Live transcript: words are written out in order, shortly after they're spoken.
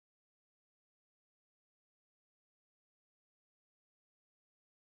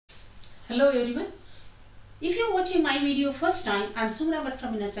Hello everyone. If you're watching my video first time, I'm Sumra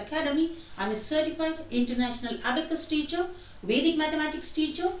from Minas Academy. I'm a certified international abacus teacher, Vedic mathematics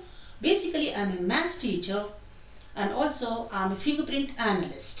teacher. Basically, I'm a maths teacher and also I'm a fingerprint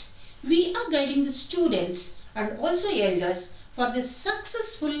analyst. We are guiding the students and also elders for the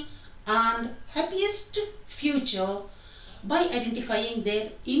successful and happiest future by identifying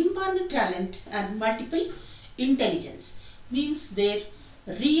their inborn talent and multiple intelligence, means their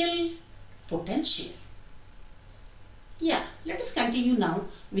real potential. Yeah, let us continue now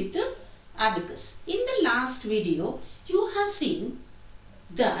with the abacus. In the last video, you have seen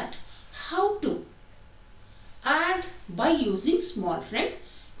that how to add by using small friend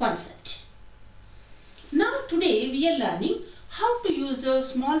concept. Now today we are learning how to use the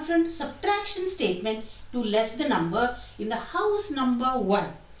small friend subtraction statement to less the number in the house number 1.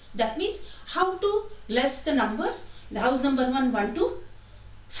 That means how to less the numbers in the house number 1, 1 to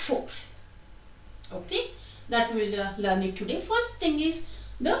 4. Okay, that we will learn it today. First thing is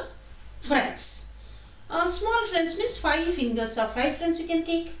the friends. Small friends means 5 fingers or 5 friends you can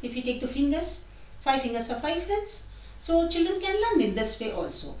take. If you take the fingers, 5 fingers or 5 friends. So children can learn in this way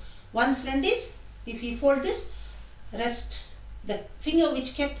also. One's friend is, if you fold this, rest the finger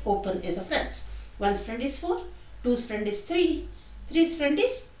which kept open is a friends. One's friend is 4, two's friend is 3, three's friend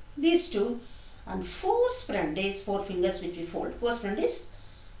is these 2, and four's friend is 4 fingers which we fold. Four's friend is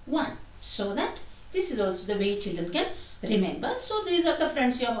 1. So that this is also the way children can remember. So these are the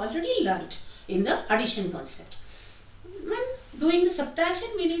friends you have already learnt in the addition concept. When doing the subtraction,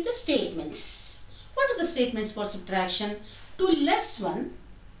 we need the statements. What are the statements for subtraction? To less 1,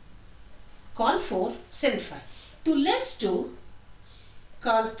 call 4, send 5. To less 2,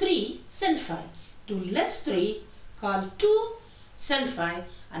 call 3, send 5. To less 3, call 2, send 5.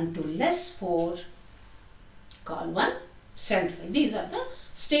 And to less 4, call 1, send 5. These are the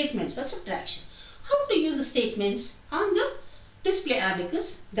statements for subtraction. How to use the statements on the display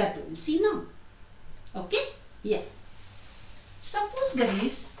abacus, that we will see now. Okay? Yeah. Suppose there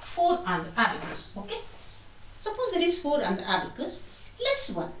is 4 on the abacus. Okay? Suppose there is 4 on the abacus,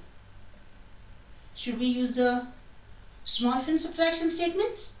 less 1. Should we use the small friend subtraction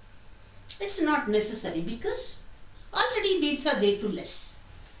statements? It's not necessary because already beads are there to less.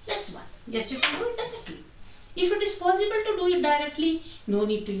 Less 1. Yes, you can do it directly. If it is possible to do it directly, no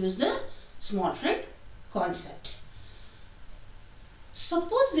need to use the small friend concept.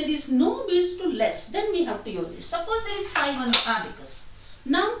 Suppose there is no beads to less, then we have to use it. Suppose there is 5 on the abacus.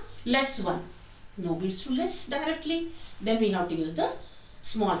 Now less 1. No beads to less directly, then we have to use the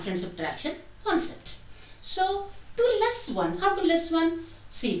small friend subtraction concept. So to less 1, how to less 1?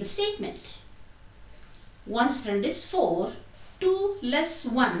 See the statement. One's friend is 4. To less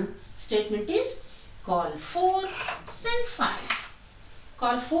 1 statement is call 4, send 5.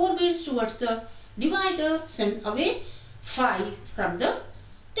 Call 4 beads towards the divider, send away 5 from the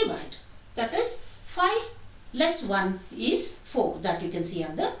divider. That is 5 less 1 is 4. That you can see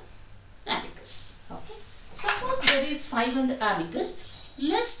on the abacus. Okay. Suppose there is 5 on the abacus,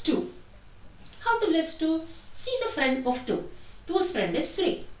 less 2. How to less 2? See the friend of 2. 2's friend is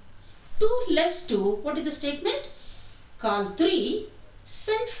 3. 2 less 2, what is the statement? Call 3,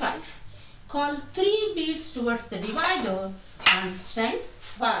 send 5. Call 3 beads towards the divider and send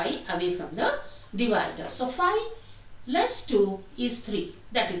 5 away from the divider. So 5 less 2 is 3.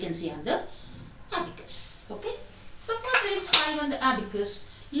 That you can see on the abacus. Okay. Suppose there is 5 on the abacus,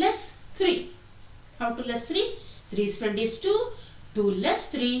 less 3. How to less 3? 3's friend is 2. 2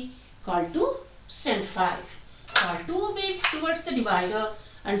 less 3, call 2, send 5. Call 2 beads towards the divider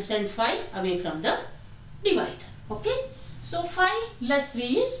and send 5 away from the divider. Okay. So 5 less 3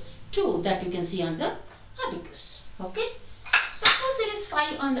 is 2. That you can see on the abacus. Okay. Suppose there is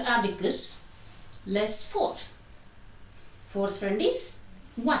 5 on the abacus, less 4. 4's friend is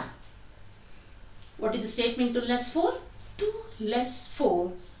 1. What is the statement to less 4? 2 less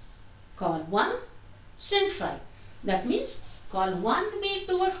 4, call 1, send 5. That means call 1 bead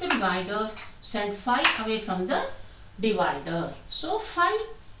towards the divider, send 5 away from the divider. So 5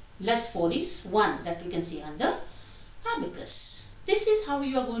 less 4 is 1. That you can see on the abacus. This is how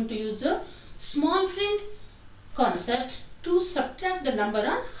you are going to use the small friend concept to subtract the number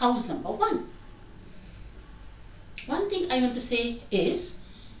on house number 1. One thing I want to say is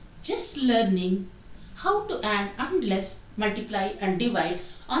just learning how to add and less, multiply and divide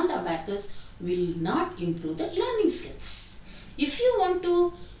on the abacus will not improve the learning skills. If you want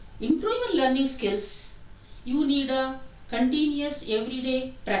to improve your learning skills, you need a continuous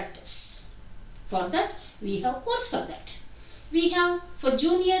everyday practice. For that, we have course for that. We have, for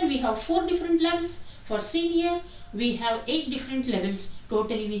junior, we have 4 different levels. For senior, we have 8 different levels.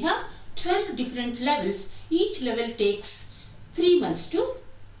 Totally we have 12 different levels. Each level takes 3 months to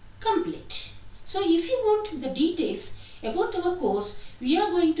complete. So if you want the details about our course, we are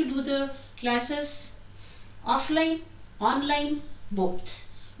going to do the classes offline, online, both.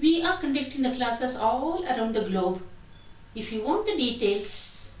 We are conducting the classes all around the globe. If you want the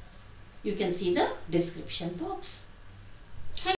details, you can see the description box.